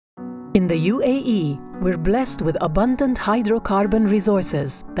In the UAE, we're blessed with abundant hydrocarbon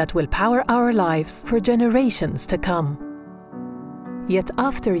resources that will power our lives for generations to come. Yet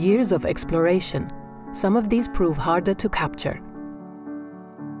after years of exploration, some of these prove harder to capture.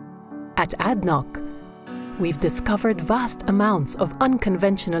 At ADNOC, we've discovered vast amounts of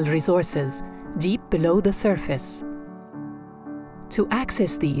unconventional resources deep below the surface. To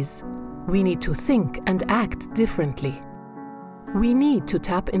access these, we need to think and act differently. We need to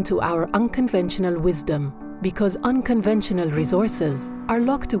tap into our unconventional wisdom because unconventional resources are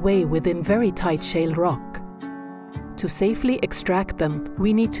locked away within very tight shale rock. To safely extract them,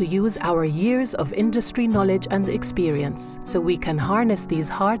 we need to use our years of industry knowledge and experience so we can harness these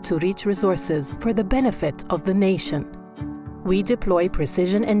hard-to-reach resources for the benefit of the nation. We deploy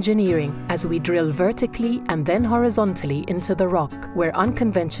precision engineering as we drill vertically and then horizontally into the rock where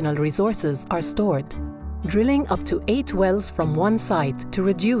unconventional resources are stored, drilling up to 8 wells from one site to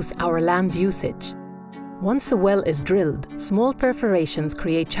reduce our land usage. Once a well is drilled, small perforations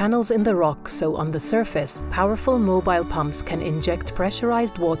create channels in the rock so on the surface, powerful mobile pumps can inject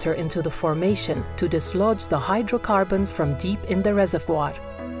pressurized water into the formation to dislodge the hydrocarbons from deep in the reservoir.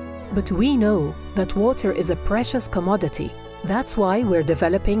 But we know that water is a precious commodity. That's why we're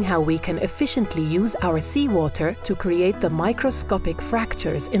developing how we can efficiently use our seawater to create the microscopic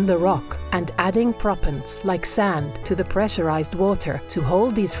fractures in the rock and adding proppants like sand to the pressurized water to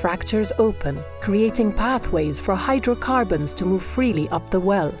hold these fractures open, creating pathways for hydrocarbons to move freely up the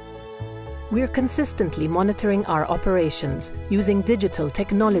well. We're consistently monitoring our operations using digital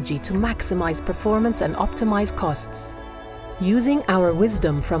technology to maximize performance and optimize costs. Using our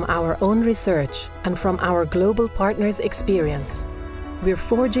wisdom from our own research and from our global partners' experience, we're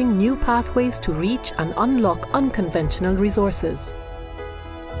forging new pathways to reach and unlock unconventional resources,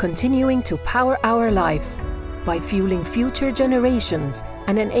 continuing to power our lives by fueling future generations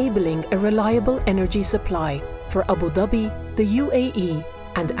and enabling a reliable energy supply for Abu Dhabi, the UAE,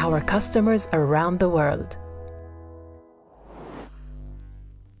 and our customers around the world.